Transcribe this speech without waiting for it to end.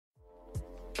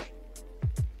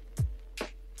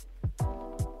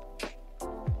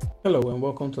Hello and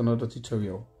welcome to another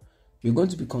tutorial. We're going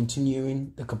to be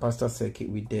continuing the capacitor circuit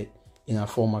we did in our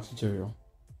former tutorial.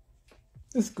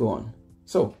 Let's go on.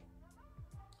 So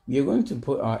we are going to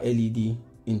put our LED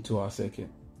into our circuit.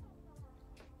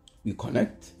 We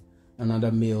connect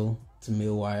another male to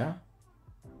male wire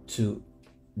to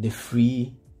the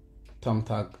free thumb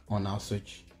tag on our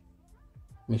switch.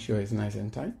 Make sure it's nice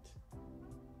and tight,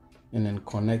 and then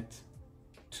connect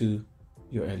to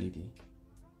your LED.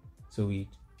 So we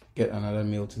get another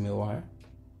male to male wire,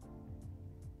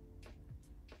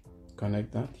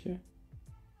 connect that here,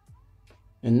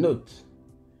 and note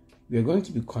we are going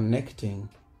to be connecting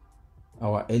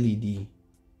our LED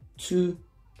to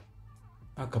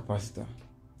a capacitor.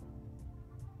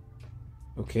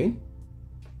 Okay,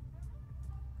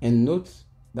 and note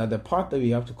that the part that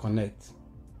we have to connect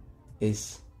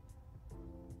is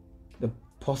the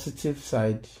positive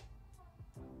side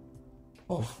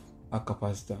of a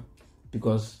capacitor,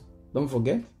 because don't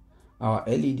forget, our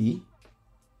LED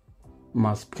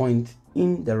must point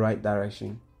in the right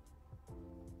direction.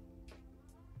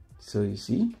 So you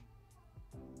see,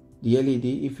 the LED,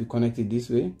 if you connect it this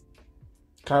way,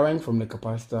 current from the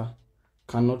capacitor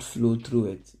cannot flow through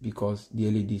it because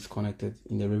the LED is connected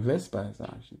in the reverse bias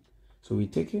direction. So we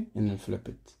take it and then flip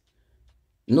it.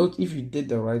 Note, if you did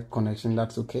the right connection,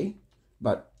 that's okay,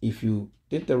 but if you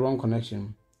did the wrong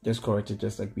connection, just correct it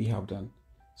just like we have done,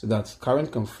 so that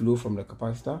current can flow from the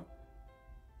capacitor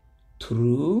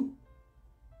through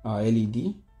our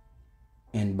LED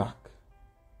and back.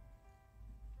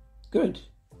 Good.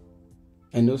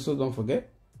 And also don't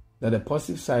forget that the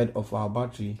positive side of our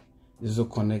battery is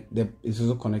also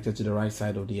connected to the right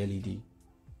side of the LED.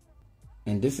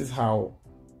 And this is how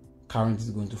current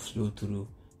is going to flow through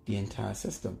the entire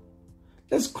system.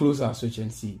 Let's close our switch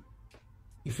and see.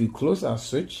 If we close our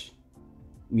switch,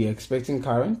 we are expecting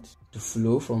current to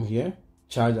flow from here,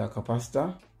 charge our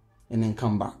capacitor, and then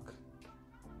come back.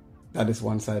 That is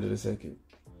one side of the circuit.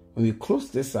 When we close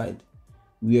this side,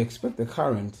 we expect the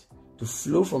current to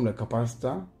flow from the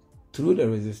capacitor through the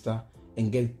resistor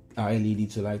and get our LED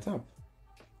to light up.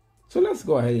 So let's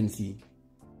go ahead and see.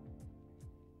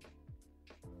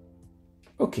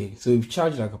 Okay, so we've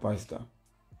charged our capacitor.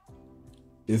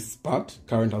 This part,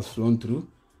 current has flown through,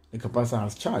 the capacitor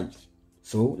has charged.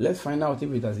 So let's find out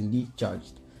if it has indeed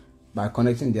charged by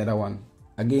connecting the other one.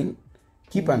 Again,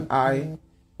 keep an eye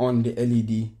on the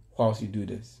LED whilst you do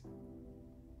this,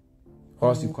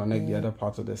 whilst you connect the other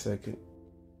part of the circuit.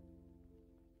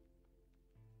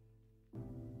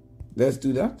 Let's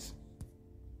do that.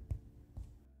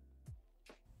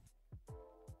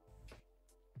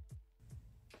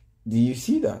 Do you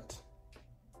see that?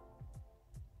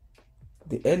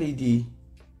 The LED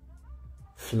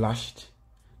flashed.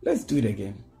 Let's do it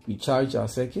again. We charge our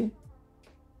circuit,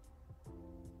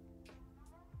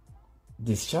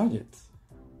 discharge it.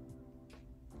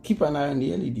 Keep an eye on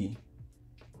the LED.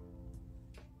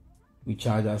 We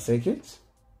charge our circuit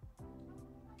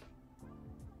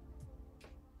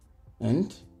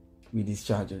and we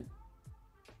discharge it.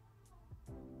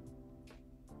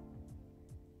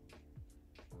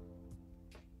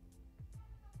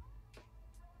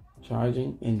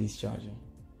 Charging and discharging.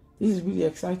 This is really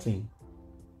exciting.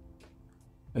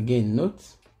 Again, note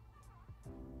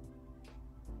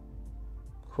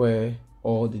where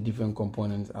all the different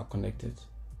components are connected.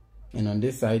 And on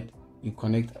this side, you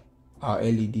connect our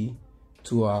LED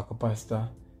to our capacitor,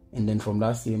 and then from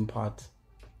that same part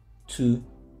to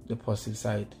the positive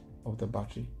side of the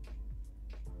battery.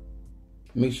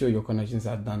 Make sure your connections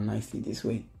are done nicely this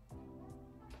way.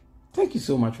 Thank you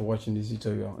so much for watching this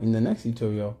tutorial. In the next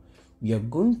tutorial, we are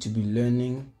going to be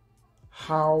learning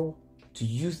how to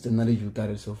use the knowledge we've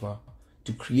gathered so far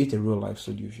to create a real life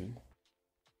solution.